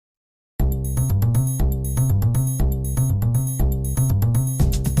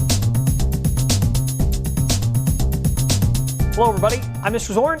Hello everybody, I'm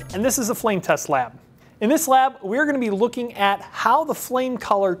Mr. Zorn and this is the flame test lab. In this lab, we're going to be looking at how the flame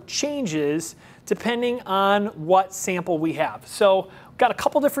color changes depending on what sample we have. So we've got a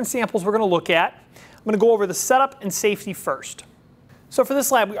couple different samples we're going to look at. I'm going to go over the setup and safety first. So for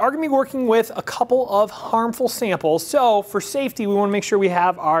this lab, we are going to be working with a couple of harmful samples. So for safety, we want to make sure we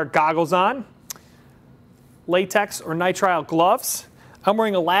have our goggles on, latex or nitrile gloves. I'm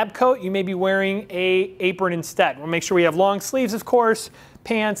wearing a lab coat. You may be wearing an apron instead. We'll make sure we have long sleeves, of course,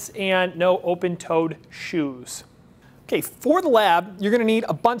 pants, and no open-toed shoes. Okay, for the lab, you're going to need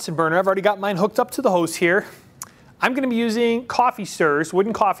a Bunsen burner. I've already got mine hooked up to the hose here. I'm going to be using coffee stirrers,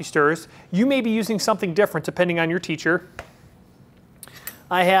 wooden coffee stirrers. You may be using something different depending on your teacher.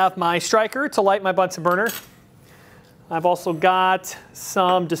 I have my striker to light my Bunsen burner. I've also got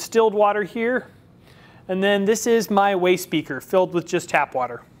some distilled water here. And then this is my waste beaker filled with just tap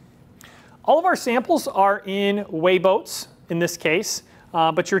water. All of our samples are in weigh boats in this case,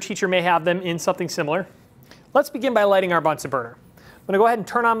 but your teacher may have them in something similar. Let's begin by lighting our Bunsen burner. I'm going to go ahead and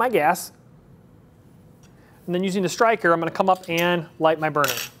turn on my gas. And then using the striker, I'm going to come up and light my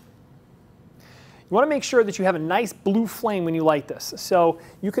burner. You want to make sure that you have a nice blue flame when you light this. So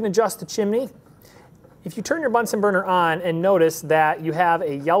you can adjust the chimney. If you turn your Bunsen burner on and notice that you have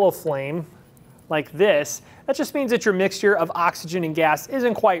a yellow flame like this, that just means that your mixture of oxygen and gas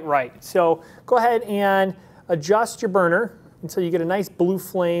isn't quite right. So go ahead and adjust your burner until you get a nice blue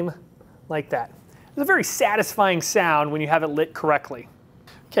flame like that. It's a very satisfying sound when you have it lit correctly.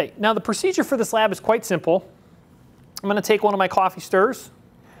 Okay, now the procedure for this lab is quite simple. I'm going to take one of my coffee stirrers.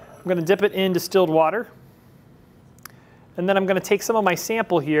 I'm going to dip it in distilled water. And then I'm going to take some of my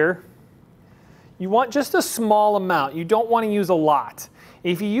sample here. You want just a small amount. You don't want to use a lot.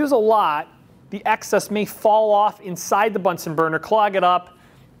 If you use a lot, the excess may fall off inside the Bunsen burner, clog it up,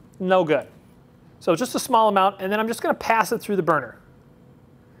 no good. So just a small amount, and then I'm just going to pass it through the burner.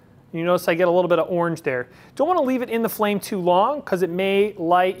 You notice I get a little bit of orange there. Don't want to leave it in the flame too long because it may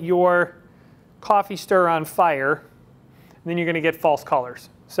light your coffee stirrer on fire, and then you're going to get false colors.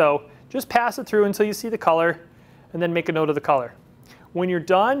 So just pass it through until you see the color, and then make a note of the color. When you're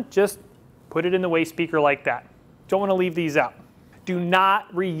done, just put it in the waste beaker like that. Don't want to leave these out. Do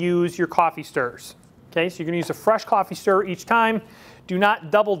not reuse your coffee stirrers. Okay, so you're going to use a fresh coffee stirrer each time. Do not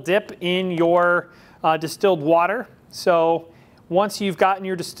double dip in your distilled water. So once you've gotten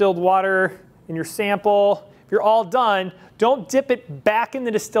your distilled water in your sample, if you're all done, don't dip it back in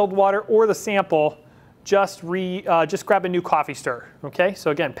the distilled water or the sample. Just grab a new coffee stirrer. Okay,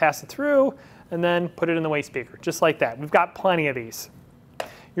 so again, pass it through and then put it in the waste beaker, just like that. We've got plenty of these.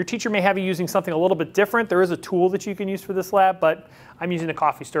 Your teacher may have you using something a little bit different. There is a tool that you can use for this lab, but I'm using the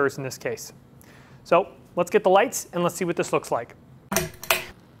coffee stirrers in this case. So let's get the lights and let's see what this looks like.